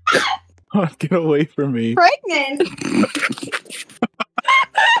 Oh, get away from me. Pregnant.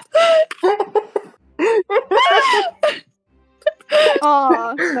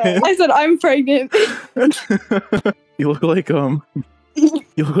 Aw, I said I'm pregnant. You look like you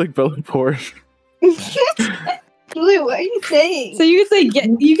look like Bella Porsche. Julie, what are you saying? So you can say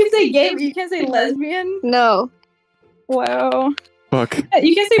gay, but you can't say lesbian. No. Wow. Fuck.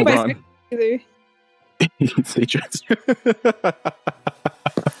 You can't say Hold bisexual on. either. You can say trans.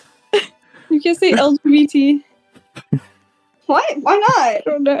 You can't say LGBT. What? Why not? I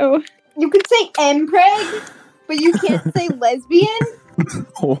don't know. You can say M-preg, but you can't say lesbian?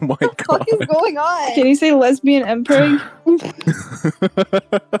 Oh my What the fuck is god. going on? Can you say lesbian emperor?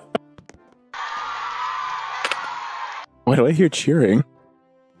 Why do I hear cheering?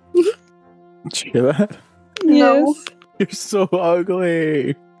 Did you hear that? No. Yes. You're so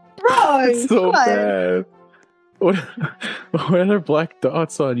ugly. Bro, It's so come on. bad. What are there black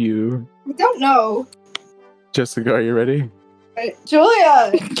dots on you? I don't know. Jessica, are you ready? Right.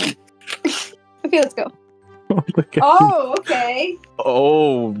 Julia! Okay, let's go. Oh, look at Oh, okay.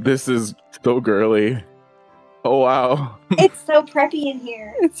 Oh, this is so girly. Oh wow. It's so preppy in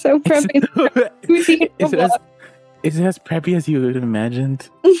here. It's so preppy. Is it as preppy as you would have imagined?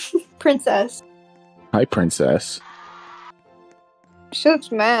 Princess. Hi, princess. She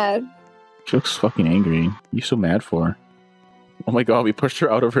looks mad. She looks fucking angry. You so mad for? Oh my god, we pushed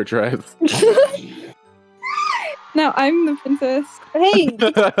her out of her dress. Now I'm the princess. Hey,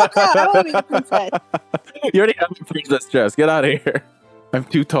 get the fuck out. I want to be the princess. You already have a princess dress. Get out of here. I'm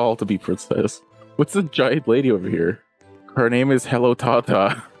too tall to be princess. What's the giant lady over here? Her name is Hello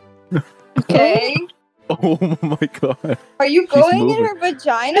Tata. Okay. Oh my god. Are you She's going in moving. her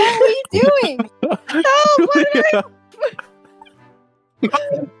vagina? What are you doing?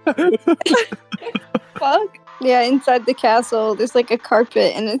 Fuck. Yeah, inside the castle, there's like a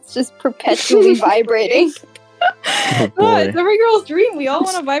carpet and it's just perpetually vibrating. Oh Oh, it's boy. every girl's dream. We all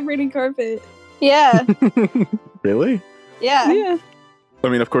want a vibrating carpet. Yeah, Really? yeah. Yeah. I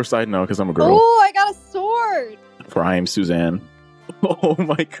mean, of course I know because I'm a girl. Oh, I got a sword. Prime Suzanne. Oh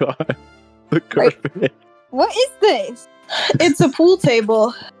my god. The carpet. What is this? It's a pool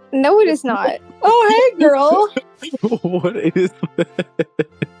table. No, it is not. Oh, hey, girl. What is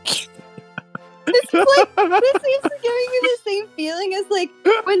This is like, this seems to giving me the same feeling as like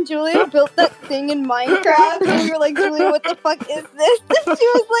when Julia built that thing in Minecraft and we were like, Julia, what the fuck is this? And she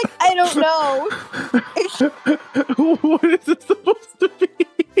was like, I don't know. What is it supposed to be?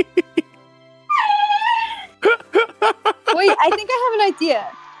 Wait, I think I have an idea.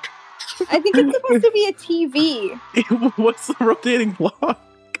 I think it's supposed to be a TV. What's the rotating block?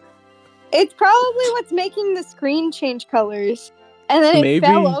 It's probably what's making the screen change colors. And then it Maybe.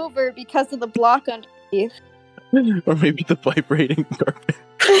 fell over because of the block underneath. Or maybe the vibrating carpet.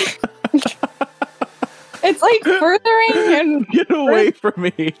 It's like furthering and Get away from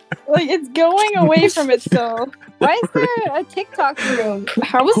me. like it's going away from itself. Why is there a TikTok room?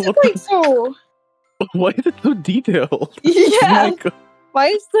 How is it like so? Why is it so detailed? Yeah. Oh my god. Why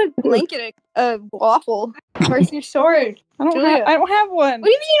is the blanket a waffle? Where's your sword? I don't Julia. have one. What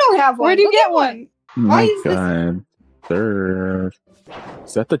do you mean you don't have one? Where do you Go get one? Oh Why my is this- god. Third.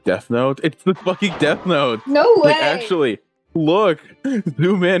 Is that the Death Note? It's the fucking Death Note. No way. Like, actually, look.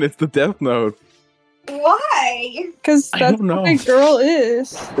 Zoom in. It's the Death Note. Why? Because I that's don't know. what a girl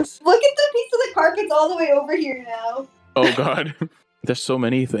is. Look at the piece of the carpet's all the way over here now. Oh god. There's so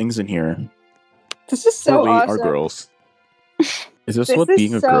many things in here. This is so we awesome. are girls. Is this This what is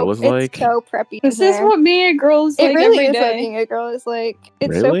being a so- girl is it's like? so preppy. This in is here. what being a girl is it like really every is what day. being a girl is like. It's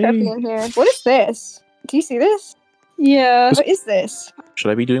Really? so preppy in here. What is this? Do you see this? Yeah. What is this?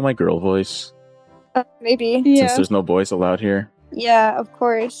 Should I be doing my girl voice? Maybe. Since Yeah. there's no boys allowed here. Yeah, of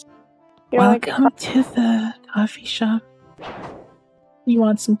course. You know, like, to the coffee shop. You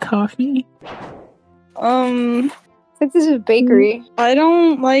want some coffee? I think this is a bakery. I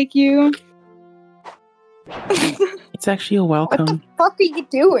don't like you. It's actually a What welcome. the fuck are you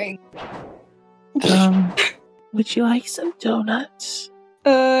doing? Would you like some donuts?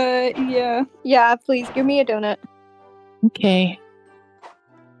 Yeah. Yeah, please give me a donut. Okay.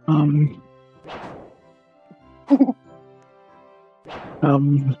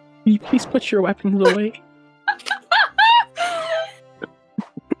 Will you please put your weapons away?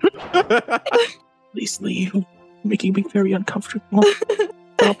 Please leave. Making me very uncomfortable.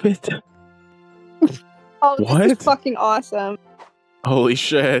 Stop it. Oh, this What? is fucking awesome. Holy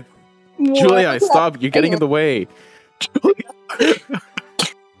shit. What? Julia, stop. You're getting in the way. Julia.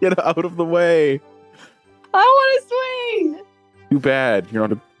 Get out of the way. I want to swing. Too bad. You're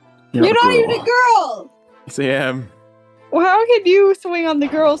not You're not girl. even a girl. Yes, I am. Well, how could you swing on the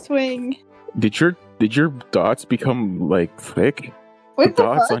girl swing? Did your dots become like thick? What the the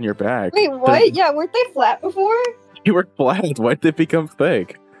dots fuck? on your back. Wait, what? Yeah, weren't they flat before? You were flat. Why did they become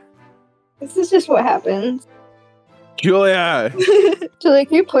thick? This is just what happens. Julia! Julia,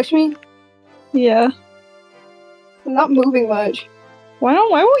 can you push me? Yeah. I'm not moving much. Why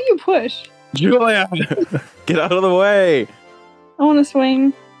won't you push? Julia! Get out of the way! I want to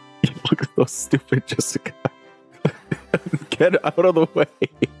swing. Look so stupid, Jessica. Get out of the way.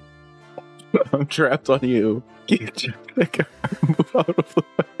 I'm trapped on you. Get Jessica. Move out of the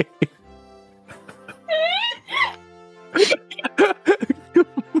way.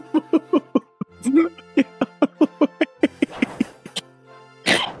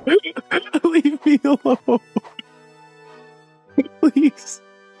 Leave me alone. Please.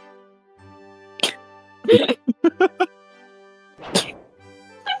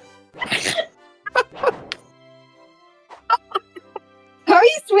 How are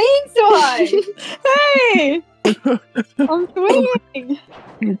you swinging so high? Hey! I'm swinging.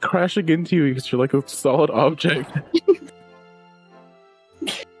 I'm crashing into you because you're like a solid object.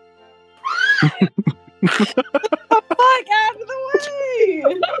 Fuck out of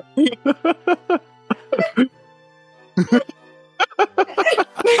the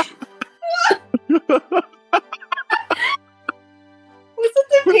What's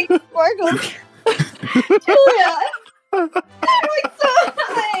with the pink sparkles? Julia! I'm going so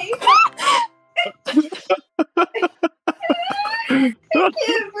high! I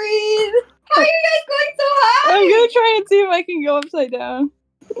can't breathe! How are you guys going so high? I'm gonna try and see if I can go upside down.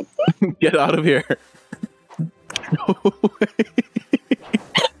 Get out of here. Go away.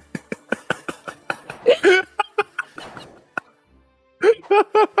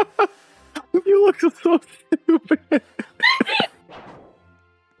 You look so stupid.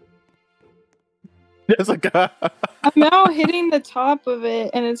 Jessica. I'm now hitting the top of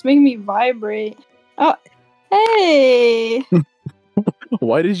it and it's making me vibrate. Oh, hey!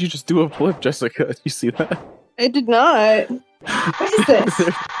 Why did you just do a flip, Jessica? Did you see that? I did not. What is this?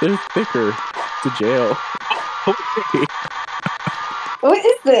 They're thicker. To jail. Okay. What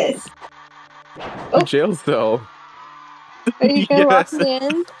is this? A jail cell. Are you gonna Yes. lock me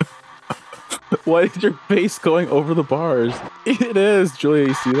in? Why is your face going over the bars? It is, Julia.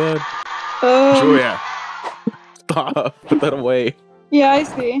 You see that? Julia, stop. Put that away. Yeah, I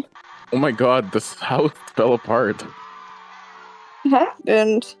see. Oh my god, this house fell apart. What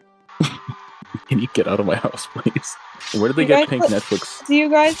happened? Can you get out of my house, please? Where did they You get guys pink put- Netflix? Do you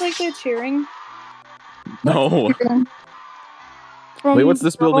guys like the cheering? No. From Wait, what's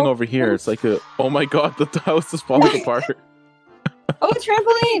this building Roblox? over here? It's like a. Oh my god, the house is falling apart. Oh,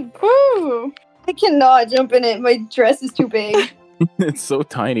 trampoline! Woo! I cannot jump in it. My dress is too big. It's so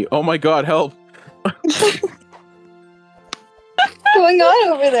tiny. Oh my god, help! What's going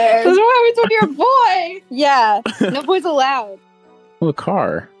on over there? That's what happens when you're a boy! Yeah, no boys allowed. Oh, a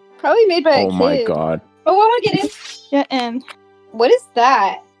car. Probably made by a Oh kid. my god. Oh, I want to get in. Get in. What is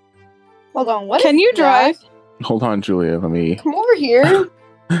that? Hold on, what Can is you that? drive? Hold on, Julia. Let me Come over here.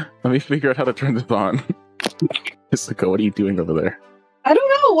 figure out how to turn this on. Jessica, what are you doing over there? I don't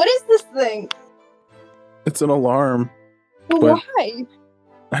know. What is this thing? It's an alarm. But But- why?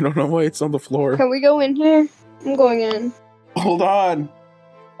 I don't know why it's on the floor. Can we go in here? I'm going in. Hold on.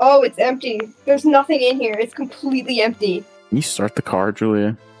 Oh, it's empty. There's nothing in here. It's completely empty. Can you start the car,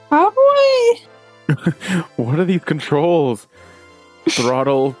 Julia? How do I? What are these controls?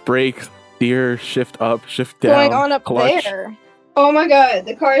 Throttle, brake, steer, shift up, shift down. Going on up clutch. there. Oh my god,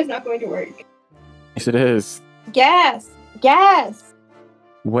 the car is not going to work. Yes, it is. Gas! Gas!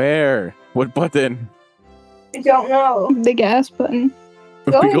 Where? What button? I don't know. The gas button.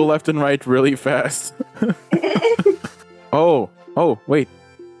 We Going. go left and right really fast. Oh, wait.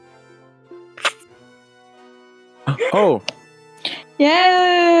 Oh,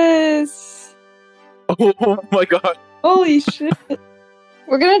 Yes! oh my god. Holy shit.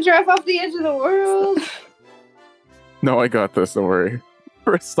 We're gonna drive off the edge of the world. No, I got this, don't worry.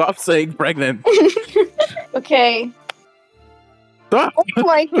 Stop saying pregnant. Okay. Stop. Oh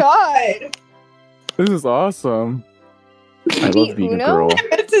my god. This is awesome. I Baby love being Uno? a girl. I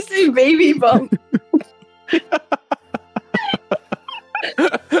meant to say baby bump.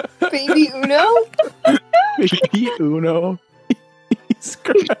 Baby Uno? Baby Uno. He's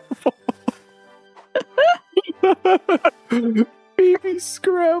scrapple. Baby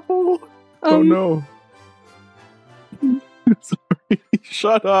Scrabble. Oh no. Sorry.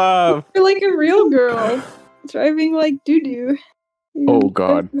 Shut up. You're like a real girl. Driving like doo-doo. Oh,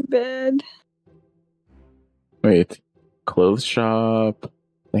 God. Bad. Wait. Clothes shop.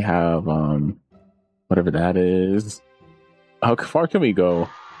 They have, whatever that is. How far can we go?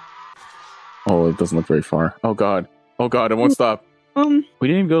 Oh, it doesn't look very far. Oh, God. Oh, God, it won't stop. We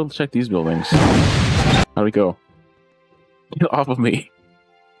didn't even go check these buildings. How'd we go? Get off of me.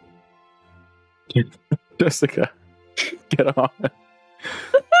 Jessica. Get on.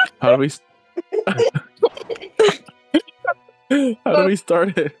 How do we... How do we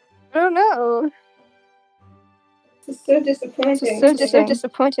start it? I don't know. This is so disappointing. So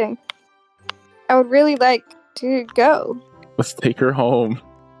disappointing. I would really like to go. Let's take her home.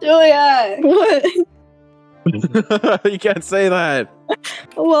 Julia! What? You can't say that.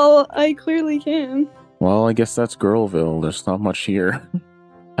 Well, I clearly can. Well, I guess that's Girlville. There's not much here.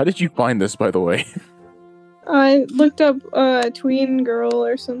 How did you find this, by the way? I looked up tween girl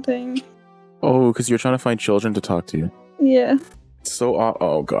or something. Oh, because you're trying to find children to talk to. Yeah. So,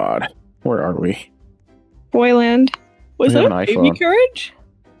 oh God. Where are we? Boyland. Was We that have a an baby iPhone. carriage?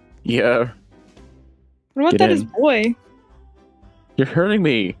 Yeah. What about Get that in. is boy? You're hurting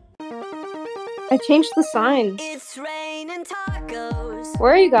me. I changed the sign. It's raining tacos.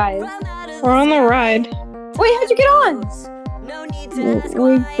 Where are you guys? We're on the ride. Wait, how'd you get on? No need to ask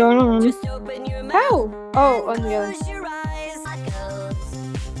We why. got on. Just open your mouth. How? Oh, on the other. Close your eyes.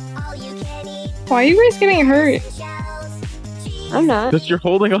 Why are you guys getting hurt? I'm not. Because you're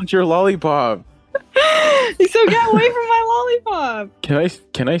holding onto your lollipop. So get away from my lollipop.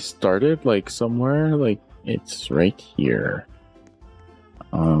 Can I start it like somewhere? Like it's right here.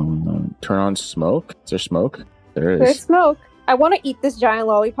 Turn on smoke. Is there smoke? There There's is. smoke. I want to eat this giant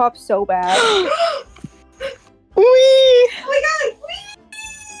lollipop so bad. Wee! Oh my god!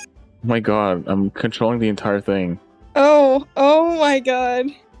 Oh my God, I'm controlling the entire thing. Oh my god.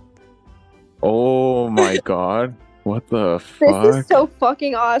 Oh my God. What the This fuck? is so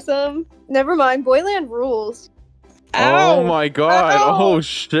fucking awesome. Never mind, Boyland rules. Oh my God. Ow. Oh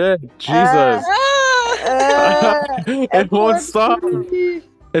shit. Jesus. It won't stop.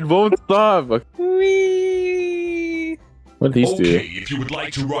 It won't stop. Wee! What did these Okay, do? if you would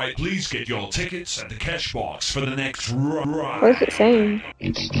like to ride, please get your tickets at the cash box for the next What ride. is it saying?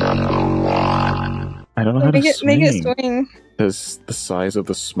 I don't know how to Make it swing. swing. Because the size of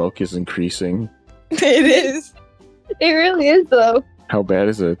the smoke is increasing. It is. It really is, though. How bad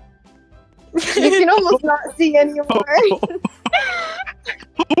is it? You can almost not see anymore.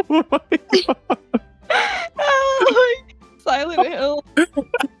 Oh my God. Oh, Silent Hill.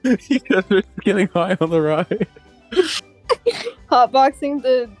 You guys are getting high on the ride. Hotboxing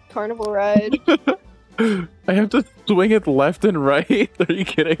the carnival ride. I have to swing it left and right. Are you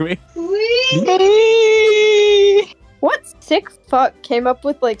kidding me? Wee! What sick fuck came up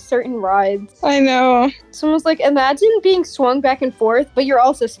with like certain rides? I know. Someone was like, imagine being swung back and forth, but you're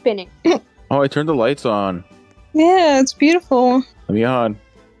also spinning. Oh, I turned the lights on. Yeah, it's beautiful. Let me on.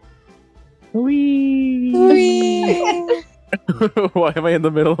 Whee! Wee! Why am I in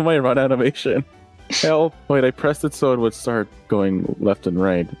the middle of my run animation? Help! Wait, I pressed it so it would start going left and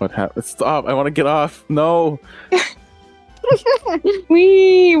right. What happened? Stop! I want to get off. No! Wee! I'm gonna go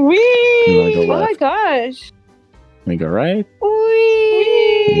Wee! Oh my left. gosh. Let me go right.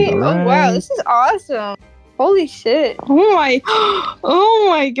 Wee! Oh wow, Alright. this is awesome. Holy shit. Oh my! Oh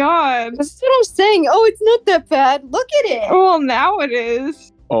my God! This is what I'm saying. Oh, it's not that bad. Look at it. Well, now it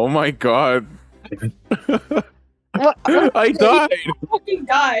is. Oh my God! What? I died. Fucking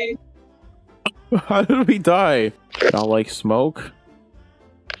died. How did we die? Y'all like smoke?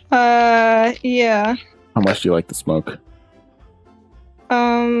 Yeah. How much do you like the smoke?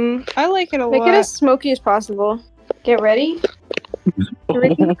 I like it a Make lot. it as smoky as possible. Get ready.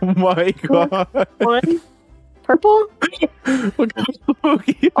 Oh my God! One. Purple. Look how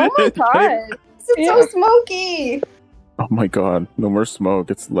smoky Oh my it is. god. This is Yeah. so smoky. Oh my God! No more smoke.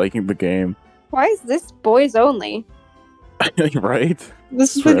 It's liking the game, Why is this boys only? right?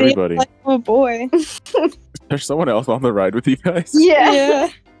 This is for for the everybody. life of a boy. There's someone else on the ride with you guys. Yeah. Yeah.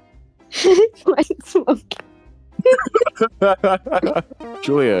 Why is it smoky?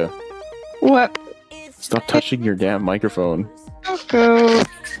 Julia, What? stop touching your damn microphone. Go.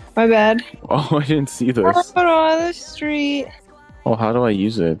 My bad. Oh, I didn't see this. Out on the street. Oh, how do I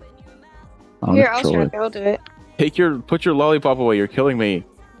use it? I don't Here, I'll control try it. to do it. Put your lollipop away. You're killing me.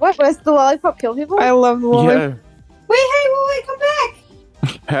 What was the lollipop kill people? I love the lollipop. Wait, come back!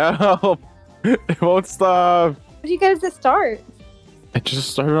 Yeah. Help! It won't stop. What do you guys at start? It just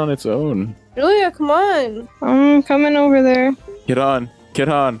started on its own. Julia, come on. I'm coming over there. Get on. Get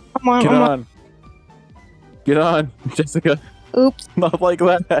on. Come on. Get I'm on. Get on, Jessica. Oops. Not like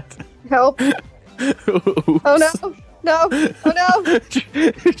that. Help. Oops. Oh no. No. Oh no.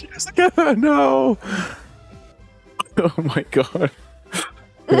 Jessica, no. Oh my god.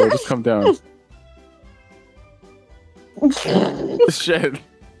 No, just come down. Shit.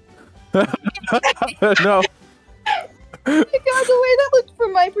 No. Oh my god, the way that looked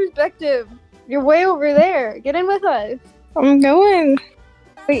from my perspective. You're way over there. Get in with us. I'm going.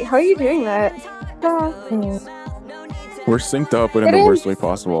 Wait, how are you doing that? We're synced up, but in the worst way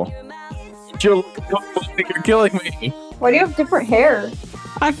possible. You're killing me. Why do you have different hair?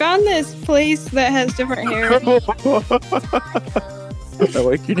 I found this place that has different hair. I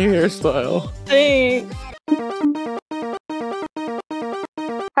like your new hairstyle. Thanks.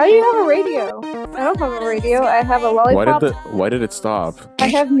 How do you have a radio? I don't have a radio. I have a lollipop. Why did it stop? I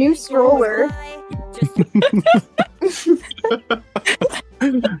have new stroller.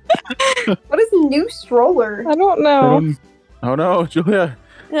 What is new stroller? I don't know. Oh no, Julia.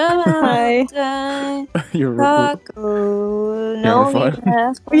 Hi. You're Taco. having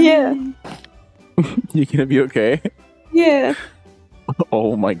fun? Yeah. You gonna be okay? Yeah.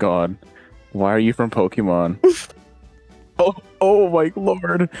 Oh my god. Why are you from Pokemon? Oh my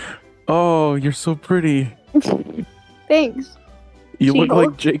lord. Oh, you're so pretty. Thanks. You look She-Hulk.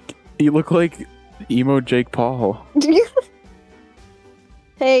 like Jake. You look like emo Jake Paul.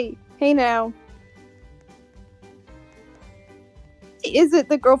 Hey now. Is it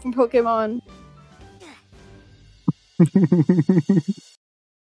the girl from Pokemon?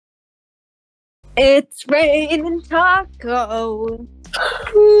 It's raining taco.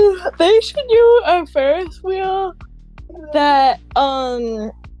 They should do a Ferris wheel that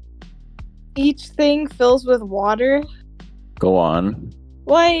each thing fills with water. Go on.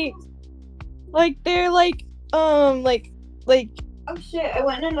 Like they're like Oh shit! I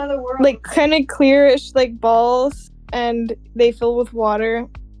went in another world. like kind of clearish like balls, and they fill with water,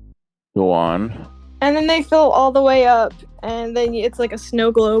 Go on. and then they fill all the way up, and then it's like a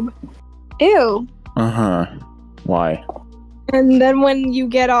snow globe. Ew. Uh-huh. Why? And then when you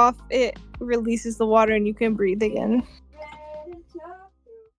get off, it releases the water, and you can breathe again.